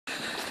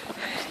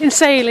in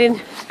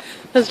sailing,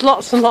 there's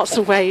lots and lots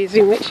of ways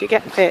in which you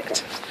get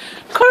fit.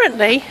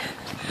 Currently,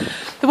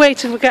 the way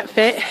to get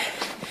fit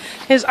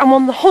is I'm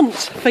on the hunt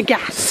for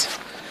gas.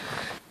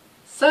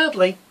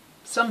 Sadly,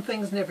 some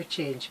things never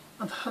change,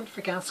 and the hunt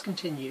for gas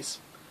continues.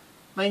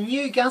 My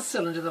new gas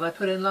cylinder that I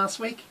put in last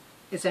week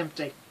is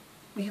empty.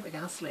 We have a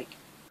gas leak.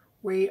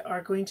 We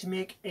are going to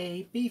make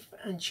a beef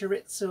and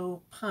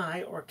chorizo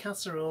pie or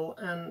casserole,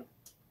 and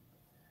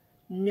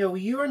no,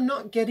 you are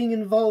not getting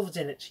involved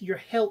in it. Your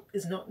help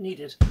is not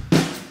needed.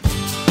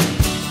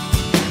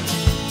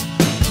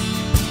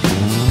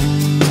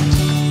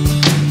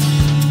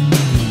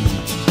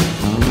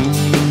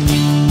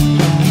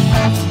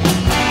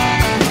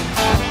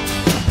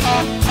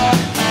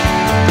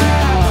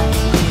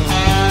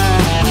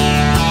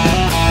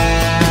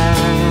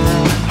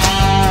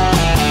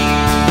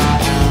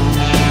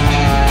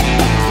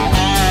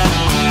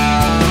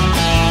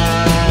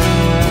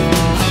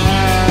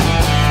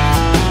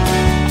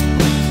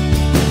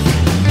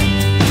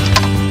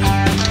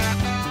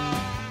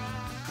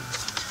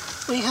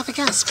 We have a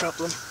gas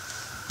problem.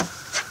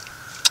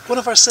 One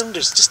of our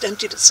cylinders just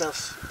emptied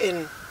itself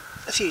in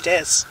a few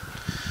days.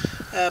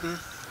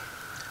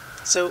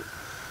 So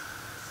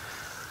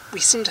we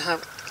seem to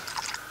have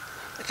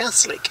a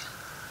gas leak.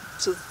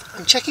 So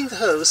I'm checking the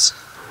hose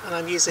and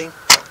I'm using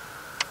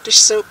dish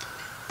soap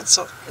and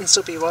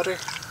soapy water,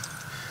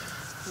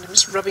 and I'm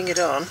just rubbing it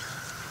on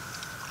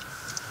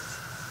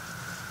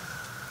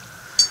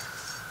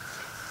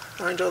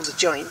around all the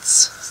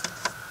joints.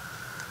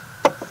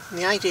 And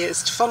the idea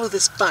is to follow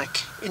this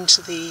back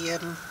into the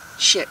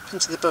ship,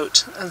 into the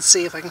boat, and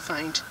see if I can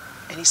find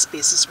any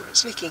spaces where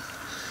it's leaking.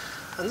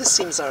 And this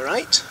seems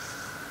alright.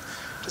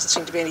 Doesn't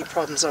seem to be any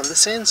problems on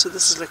this end, so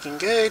this is looking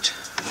good.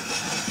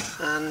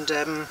 And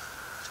hang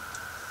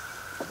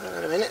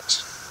on a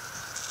minute.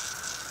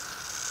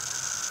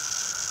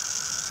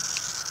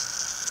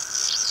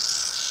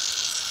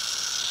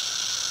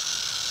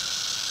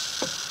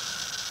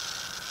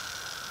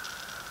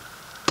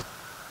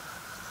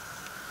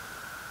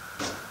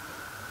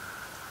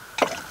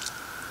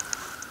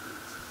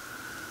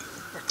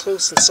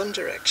 Close in some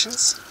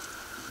directions,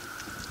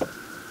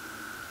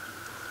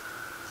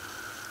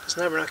 because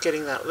now we're not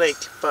getting that leak,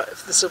 but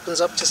if this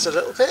opens up just a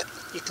little bit,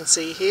 you can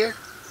see here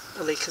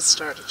a leak has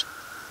started.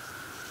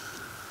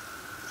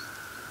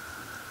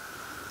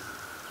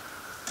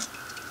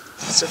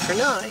 So for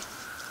now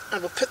I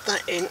will put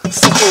that in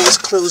with the hose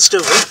closed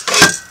over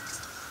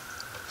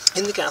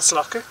in the gas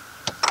locker,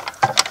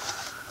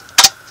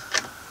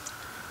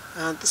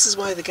 and this is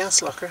why the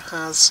gas locker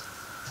has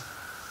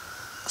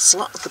a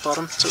slot at the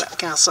bottom to let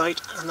gas out,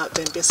 and that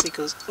then basically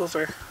goes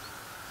over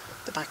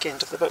the back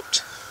end of the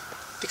boat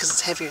because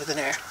it's heavier than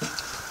air.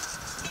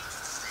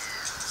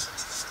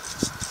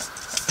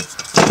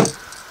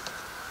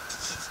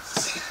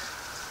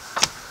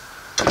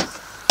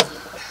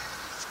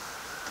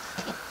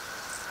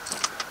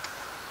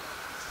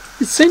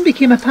 It soon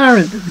became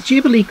apparent that the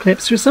Jubilee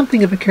clips were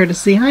something of a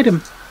courtesy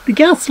item. The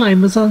gas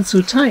line was on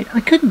so tight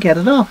I couldn't get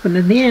it off, and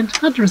in the end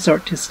had to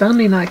resort to a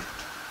Stanley knife.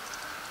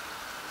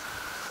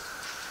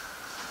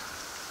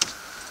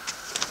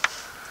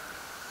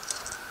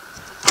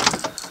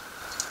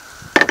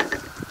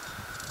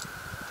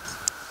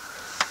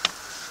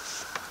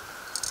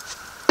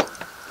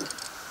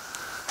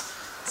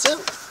 So,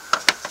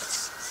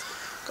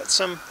 got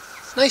some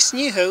nice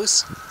new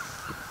hose,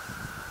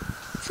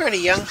 fairly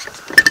young,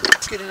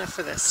 good enough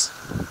for this.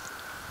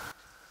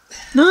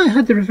 Now I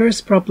had the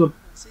reverse problem.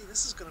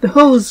 The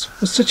hose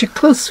was such a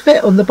close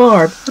fit on the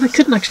barb that I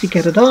couldn't actually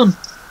get it on.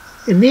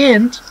 In the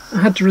end,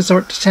 I had to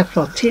resort to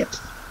Teflon tape.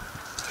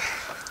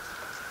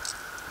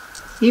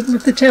 Even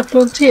with the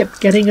Teflon tape,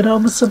 getting it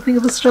on was something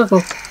of a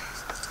struggle.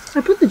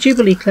 I put the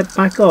Jubilee clip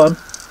back on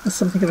as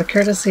something of a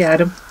courtesy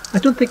item. I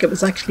don't think it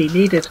was actually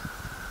needed.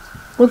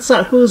 Once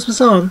that hose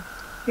was on,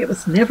 it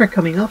was never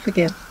coming off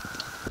again.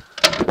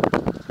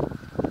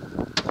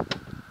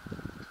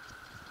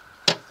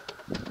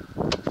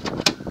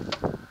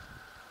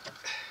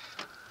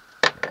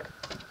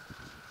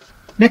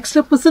 Next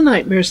up was the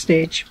nightmare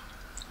stage.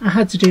 I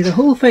had to do the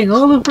whole thing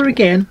all over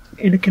again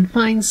in a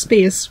confined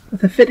space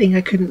with a fitting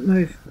I couldn't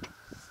move.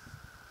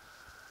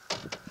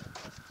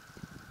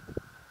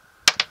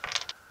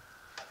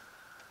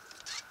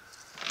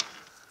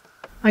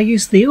 I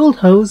used the old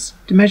hose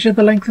to measure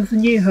the length of the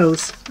new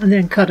hose and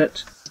then cut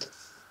it.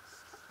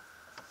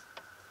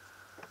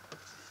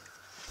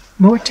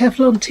 More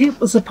Teflon tape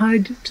was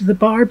applied to the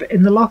barb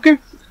in the locker,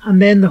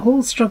 and then the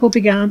whole struggle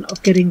began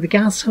of getting the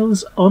gas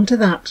hose onto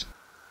that.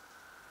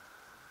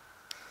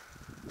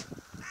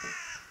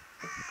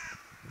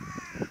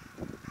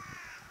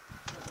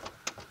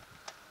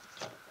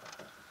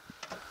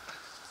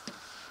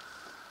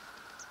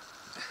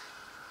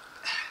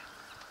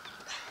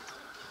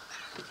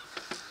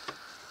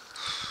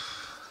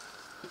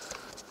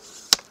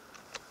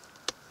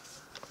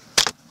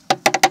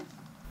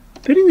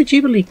 Putting the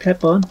Jubilee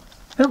clip on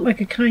felt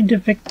like a kind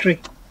of victory.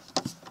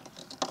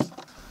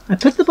 I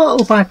put the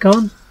bottle back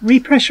on,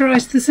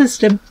 repressurised the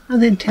system,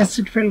 and then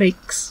tested for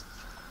leaks.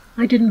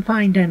 I didn't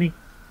find any.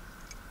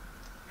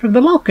 From the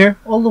locker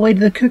all the way to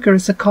the cooker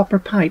is a copper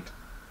pipe.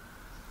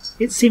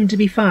 It seemed to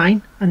be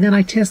fine, and then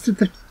I tested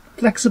the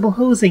flexible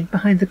hosing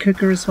behind the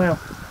cooker as well.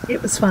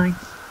 It was fine.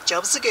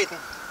 Job's a good one.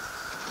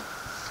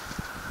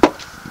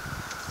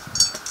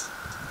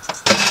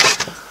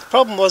 The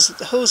problem was that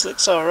the hose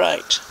looks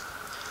alright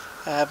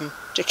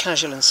to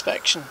casual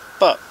inspection,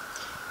 but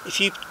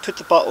if you put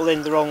the bottle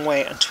in the wrong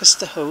way and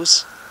twist the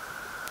hose,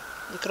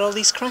 look at all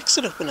these cracks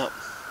that open up.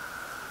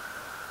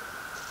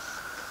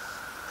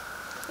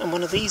 And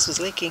one of these was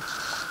leaking.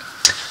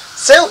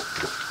 So,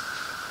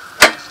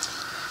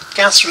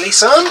 gas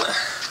release on,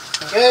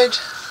 good.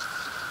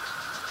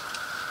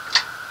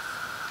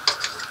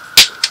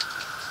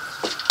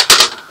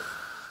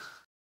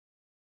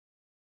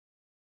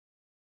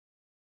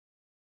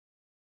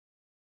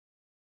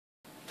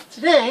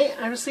 Today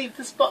I received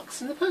this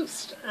box in the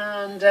post,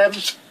 and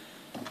let's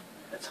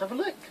have a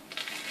look.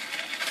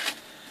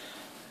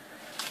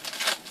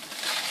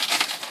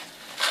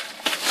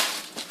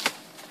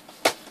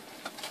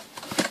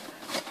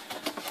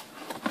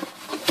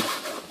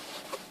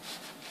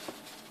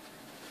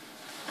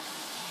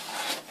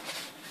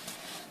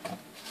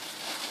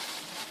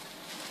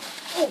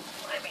 Oh,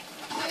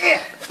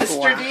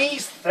 Mr.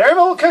 D's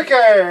thermal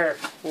cooker!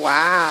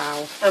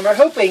 Wow. And we're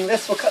hoping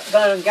this will cut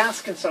down on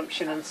gas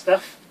consumption and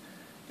stuff.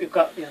 We've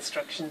got the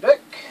instruction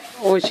book.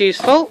 Always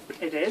useful.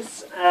 It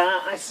is.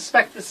 I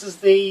suspect this is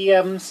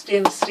the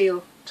stainless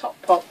steel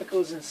top pot that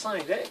goes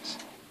inside it.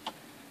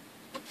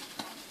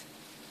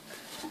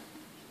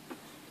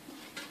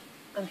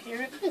 And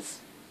here it is.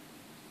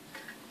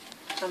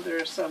 And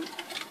there are some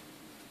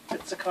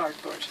bits of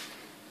cardboard.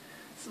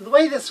 So the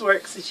way this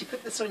works is you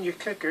put this on your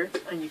cooker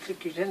and you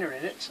cook your dinner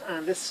in it,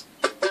 and this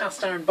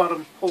cast iron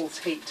bottom holds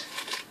heat.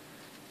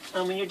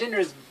 And when your dinner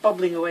is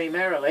bubbling away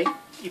merrily,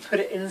 you put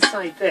it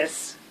inside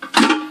this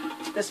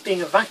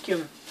being a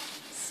vacuum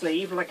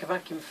sleeve, like a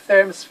vacuum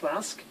thermos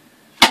flask,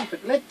 and you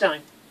put the lid down.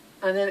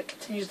 And then it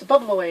continues to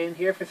bubble away in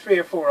here for 3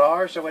 or 4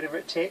 hours or whatever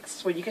it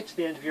takes. When you get to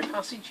the end of your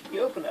passage,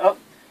 you open it up,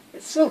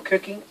 it's still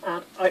cooking,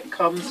 and out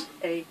comes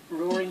a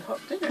roaring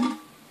hot dinner.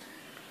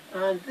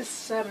 And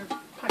this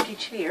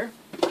package here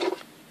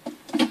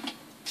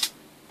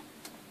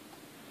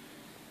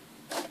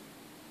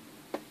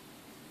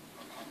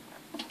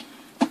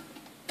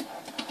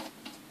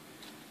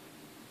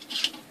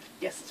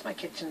yes, it's my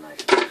kitchen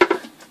knife.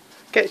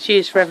 Gets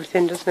used for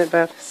everything, doesn't it,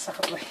 Bev?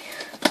 Sadly.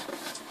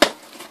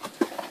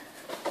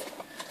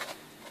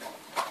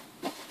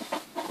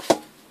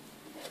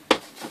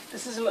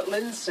 This is a little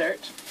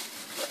insert.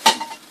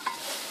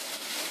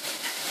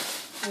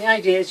 And the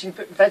idea is you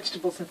can put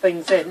vegetables and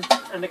things in,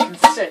 and it can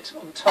sit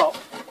on top,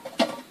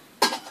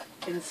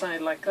 inside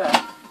like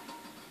that.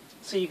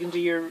 So you can do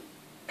your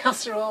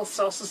casserole,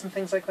 sauces and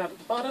things like that at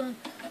the bottom,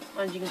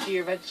 and you can do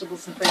your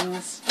vegetables and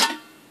things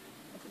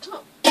at the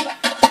top.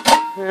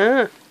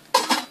 Ah.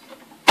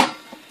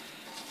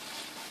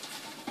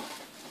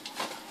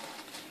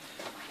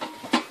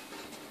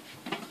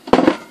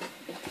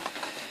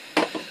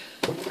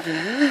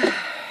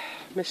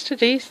 Mr.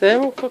 D's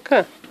thermal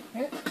cooker.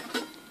 Yeah.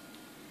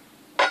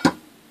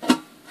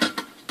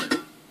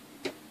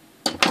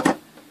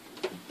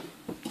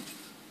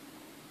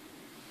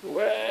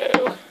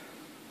 Whoa.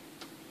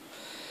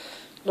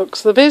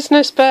 Looks the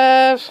business,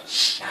 Bev.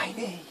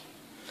 Shiny.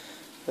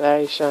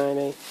 Very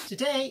shiny.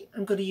 Today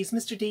I'm going to use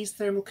Mr. D's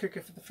thermal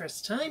cooker for the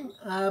first time.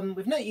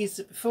 We've not used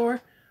it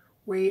before.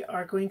 We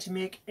are going to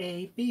make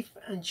a beef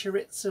and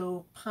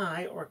chorizo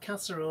pie or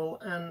casserole,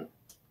 and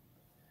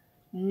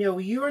no,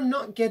 you are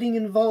not getting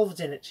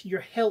involved in it. Your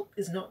help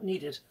is not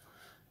needed.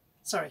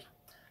 Sorry.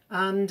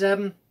 And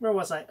where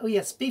was I? Oh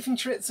yes, beef and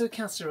chorizo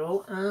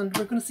casserole, and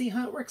we're going to see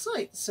how it works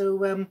out.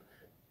 So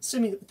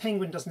assuming that the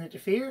penguin doesn't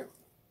interfere,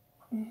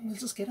 we'll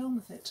just get on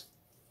with it.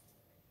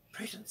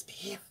 Prudence,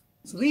 behave.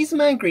 So these are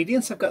my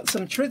ingredients. I've got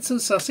some chorizo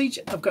sausage,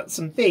 I've got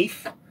some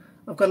beef,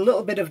 I've got a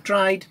little bit of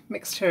dried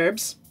mixed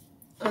herbs,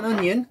 an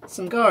onion,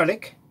 some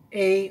garlic,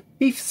 a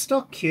beef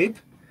stock cube,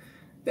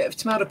 a bit of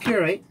tomato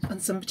puree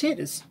and some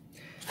potatoes.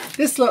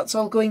 This lot's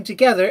all going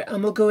together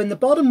and will go in the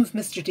bottom of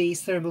Mr.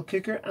 D's thermal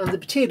cooker, and the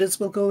potatoes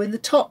will go in the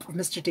top of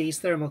Mr. D's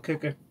thermal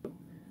cooker.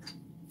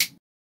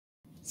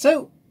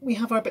 So we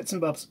have our bits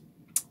and bobs.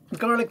 The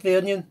garlic, the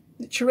onion,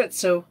 the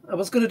chorizo. I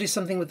was going to do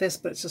something with this,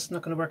 but it's just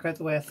not going to work out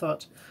the way I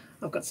thought.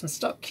 I've got some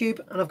stock cube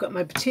and I've got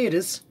my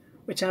potatoes,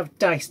 which I've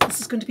diced.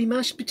 This is going to be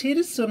mashed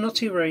potatoes, so I'm not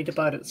too worried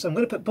about it. So I'm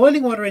going to put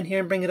boiling water in here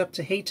and bring it up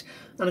to heat,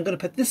 and I'm going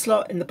to put this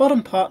lot in the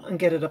bottom pot and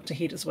get it up to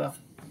heat as well.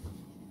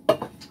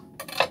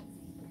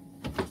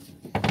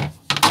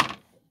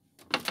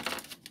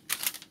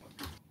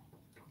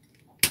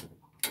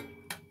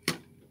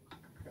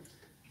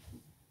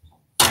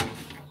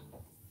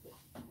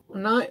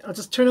 Now I'll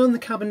just turn on the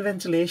cabin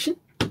ventilation.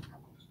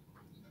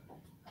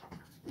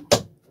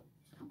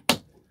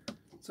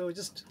 So we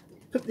just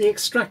put the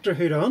extractor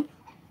hood on.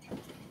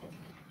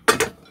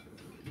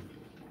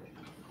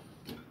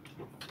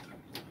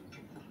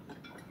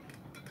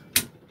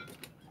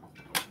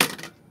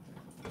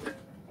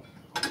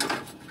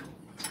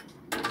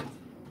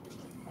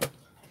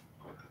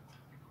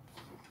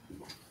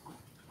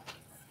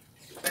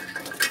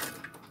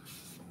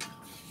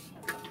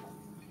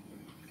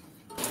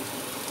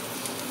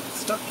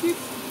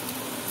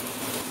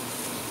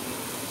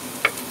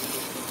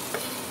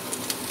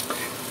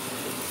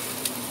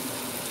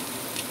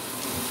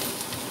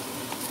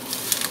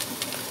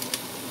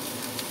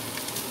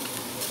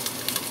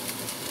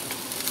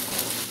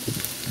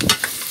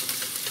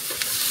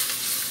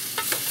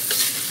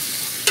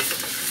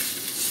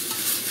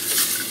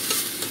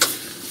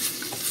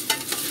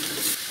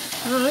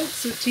 Alright,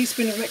 so a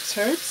teaspoon of mixed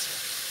herbs,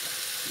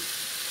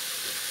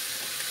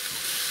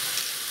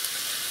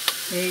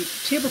 a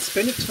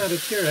tablespoon of tomato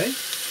puree,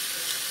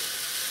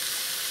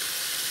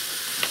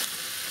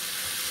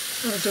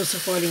 and a dose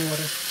of boiling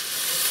water.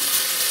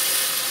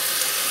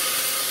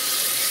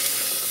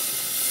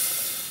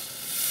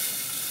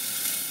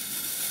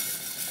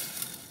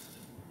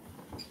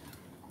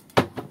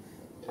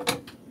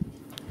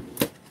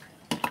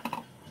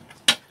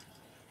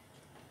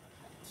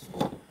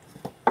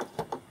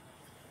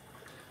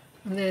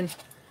 And then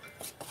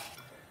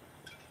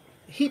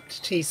a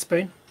heaped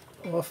teaspoon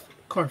of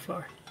corn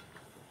flour.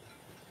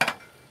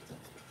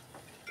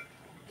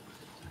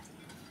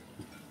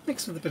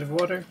 Mix with a bit of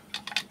water.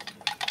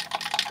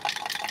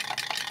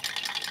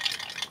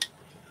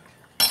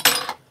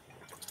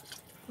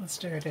 And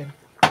stir it in.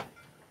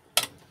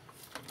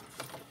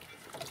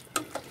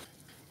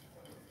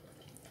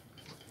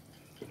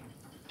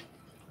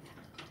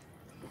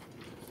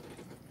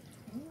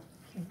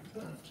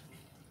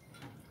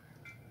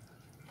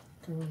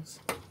 Goes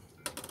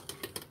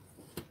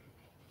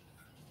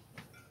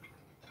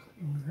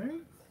in there.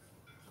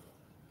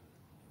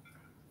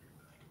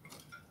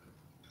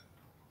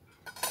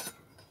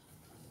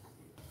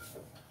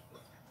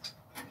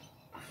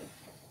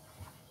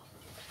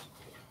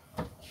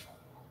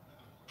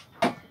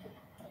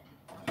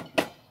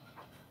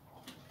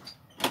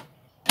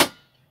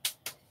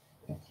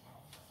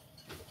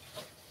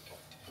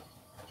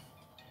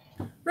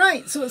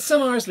 Right, so it's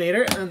some hours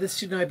later and this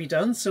should now be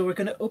done, so we're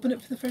going to open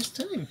it for the first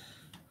time.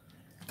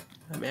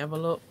 Let me have a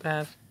look,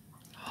 Bev.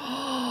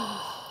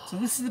 So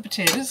this is the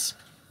potatoes,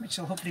 which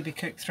will hopefully be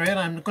cooked through, and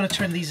I'm going to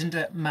turn these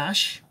into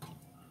mash.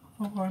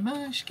 Or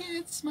mash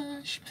gets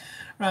mash.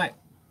 Right,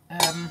 so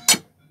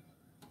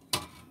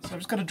I'm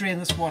just going to drain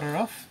this water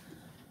off.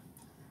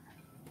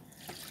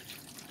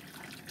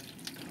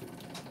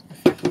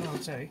 What I'll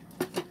do,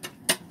 I'll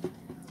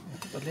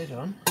put the lid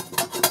on.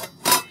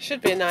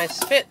 Should be a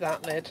nice fit,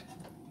 that lid.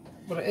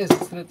 Well, it is,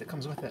 it's the lid that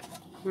comes with it.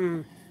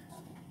 Hmm.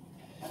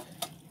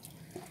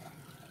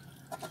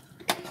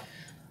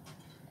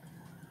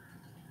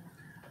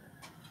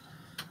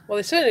 Well,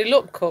 they certainly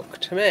look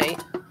cooked to me.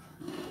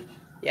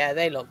 Yeah,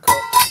 they look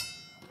cooked.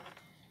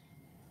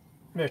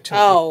 They're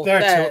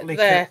totally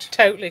they're cooked.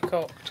 totally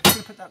cooked. I'm going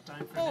to put that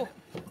down for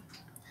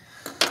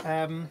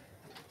a minute.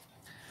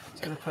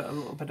 Just going to put a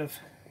little bit of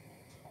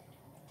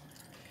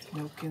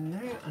milk in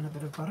there and a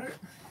bit of butter.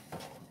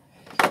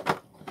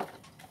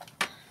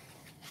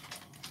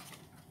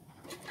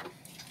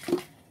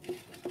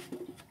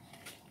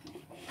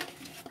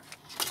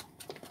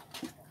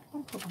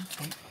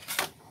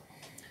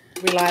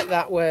 We like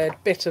that word,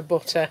 bit of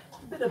butter.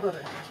 Bit of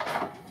butter.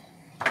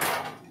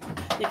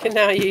 You can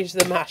now use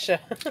the masher.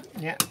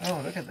 Yeah,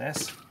 oh look at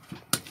this.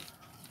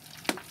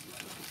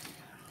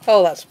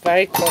 Oh, that's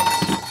very cooked.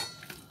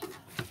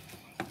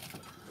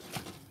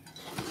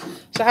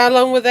 So how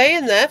long were they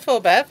in there for,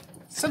 Bev?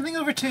 Something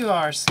over 2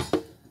 hours.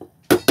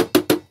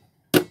 It's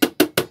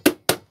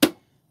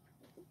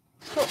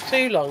not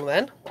too long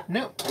then.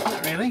 No,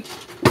 not really.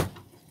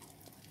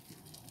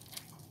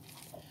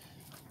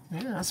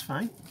 Yeah, that's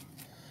fine.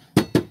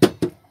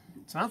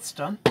 So that's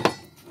done.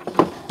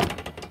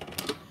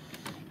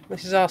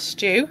 This is our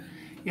stew.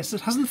 Yes, it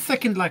hasn't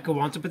thickened like I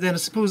wanted, but then I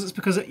suppose it's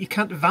because you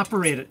can't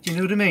evaporate it. Do you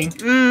know what I mean?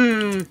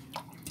 Mmm.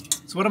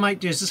 So what I might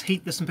do is just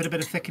heat this and put a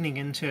bit of thickening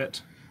into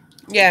it.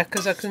 Yeah,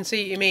 because I can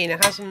see what you mean.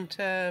 It hasn't...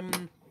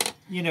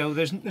 You know,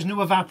 there's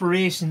no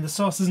evaporation. The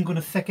sauce isn't going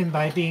to thicken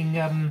by being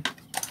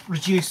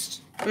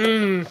reduced.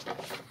 Mmm.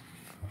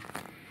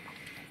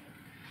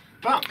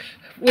 But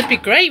would be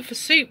great for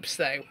soups,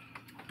 though.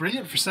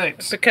 Brilliant for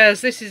soups.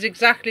 Because this is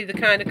exactly the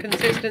kind of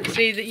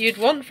consistency that you'd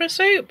want for a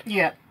soup.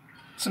 Yeah.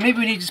 So maybe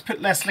we need to just put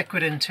less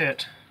liquid into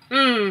it.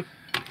 Mm.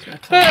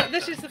 But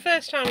this is the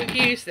first time we've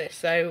used this,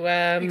 so...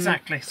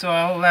 Exactly. So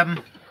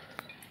I'll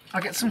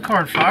get some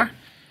corn flour.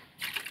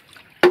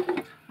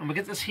 And we'll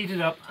get this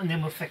heated up and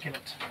then we'll thicken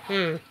it.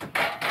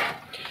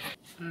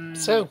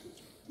 So,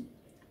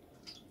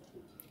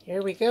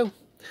 here we go.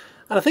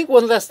 And I think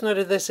one lesson out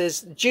of this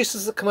is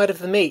juices that come out of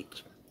the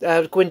meat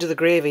go into the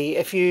gravy.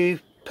 If you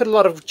put a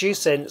lot of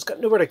juice in, it's got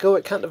nowhere to go,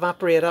 it can't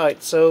evaporate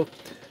out, so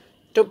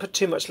don't put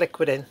too much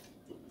liquid in.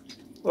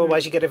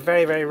 Otherwise you get a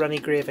very, very runny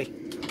gravy.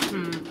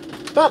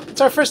 But it's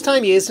our first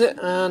time using it,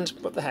 and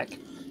what the heck.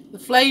 The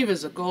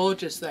flavours are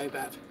gorgeous though,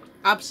 Bev.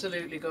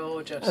 Absolutely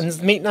gorgeous. And is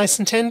the meat nice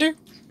and tender?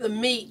 The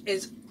meat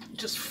is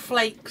just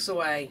flakes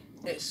away.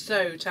 It's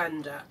so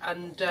tender,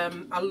 and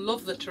I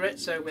love the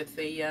chorizo with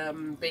the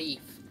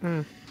beef.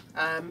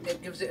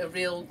 It gives it a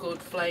real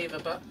good flavour,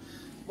 but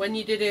when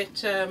you did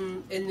it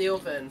in the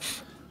oven,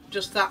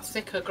 just that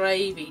thicker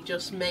gravy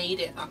just made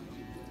it that,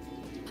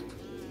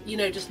 you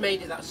know, just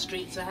made it that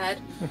streets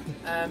ahead.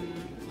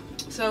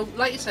 So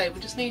like you say, we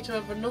just need to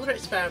have another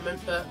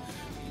experiment, but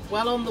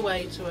well on the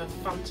way to a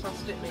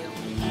fantastic meal.